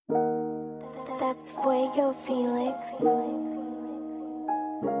That's Fuego Felix.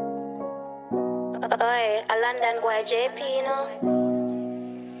 Oi, a London boy JP, you know?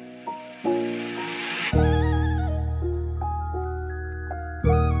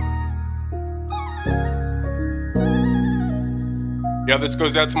 Yo, this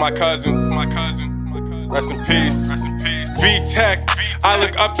goes out to my cousin. Rest in peace. V-Tek, I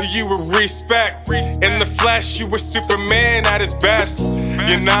look up to you with respect. In the flesh, you were Superman at his best.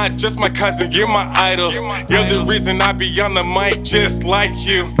 You're not just my cousin, you're my idol. You're the reason I be on the mic just like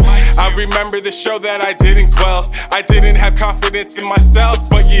you. I remember the show that I didn't quell. I didn't have confidence in myself,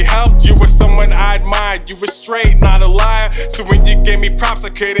 but you helped. You were someone I admired. You were straight, not a liar. So when you gave me props, I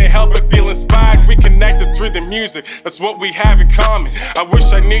couldn't help but feel inspired. We connected through the music, that's what we have in common. I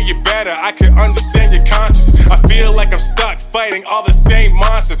wish I knew you better, I could understand your conscience. I feel like I'm stuck fighting all the same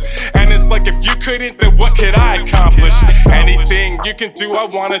monsters, and it's like if you couldn't, then what could I accomplish? Anything you can do, I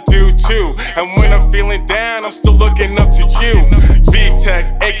wanna do too. And when I'm feeling down, I'm still looking up to you.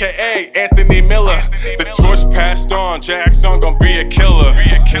 V-Tek, aka Anthony Miller. The torch passed on, Jackson gon' be a killer.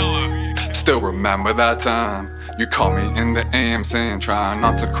 Still remember that time you called me in the AM saying try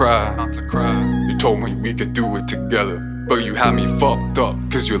not to cry. You told me we could do it together, but you had me fucked up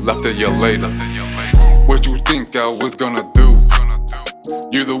cause you left a year later. What you think I was gonna do?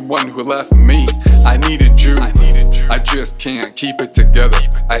 You're the one who left me, I needed you. I just can't keep it together.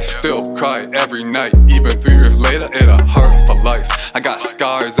 I still cry every night, even 3 years later, it'll hurt for life. I got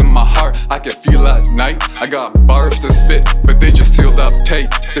scars in my heart, I can feel at night. I got bars to spit, but they just sealed up tight.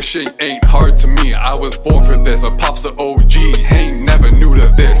 The shit ain't hard to me, I was born for this. My pop's an OG, ain't never new to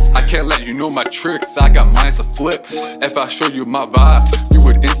this. I can't let you know my tricks, I got minds to flip. If I show you my vibe, you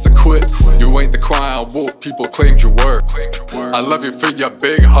would insta quit. You ain't the crying wolf people claimed you were. I love you for your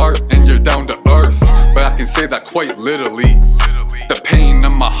big heart and you're down to earth, but I can say that quite literally. The pain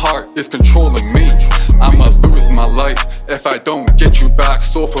in my heart is controlling me. I'ma lose my life if I don't get you back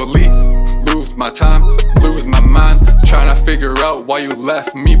soulfully. Lose my time, lose my mind, trying to figure out why you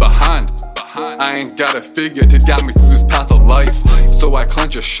left me behind. I ain't got a figure to guide me through this path of life, so I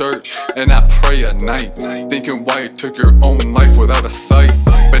clench a shirt and I pray at night, thinking why you took your own life without a sight.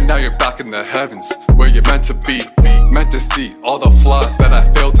 But now you're back in the heavens, where you're meant to be, meant to see all the flaws that I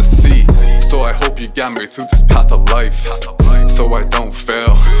failed to see. So I hope you guide me through this path of life, so I don't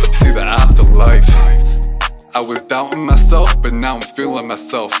fail, see the afterlife. I was doubting myself, but now I'm feeling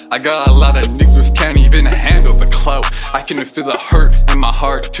myself. I got a lot of niggas can't even handle the clout. I can feel the hurt in my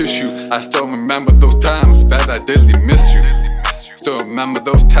heart tissue. I still remember those times that I deadly missed you. Still remember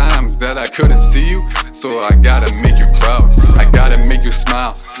those times that I couldn't see you. So I gotta make you proud, I gotta make you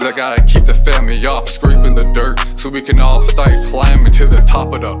smile, cause I gotta keep the family off scraping the dirt, so we can all start climbing to the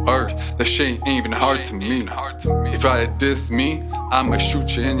top of the earth. The shit ain't even hard to me. If I diss me, I'ma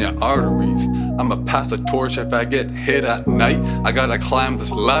shoot you in your arteries. I'ma pass the torch if I get hit at night. I gotta climb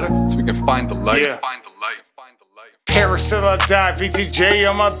this ladder so we can find the light. Paris till I die, VTJ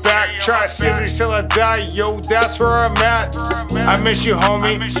on my back. Tri-City till I die, yo, that's where I'm at. I miss you,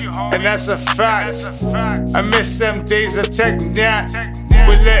 homie, and that's a fact. I miss them days of tech nat.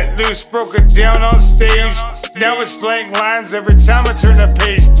 We let loose, broke it down on stage. Now it's blank lines every time I turn the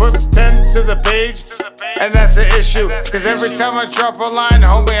page. Put pen to the page, and that's the issue. Cause every time I drop a line,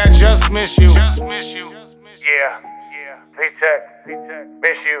 homie, I just miss you. Yeah, V-Tek,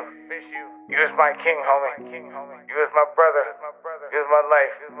 miss you. You was my king, homie. You was my brother. You was my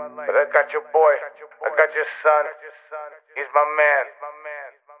life. But I got your boy. I got your son. He's my man.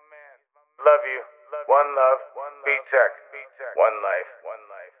 Love you. One love. V-Tek. One life.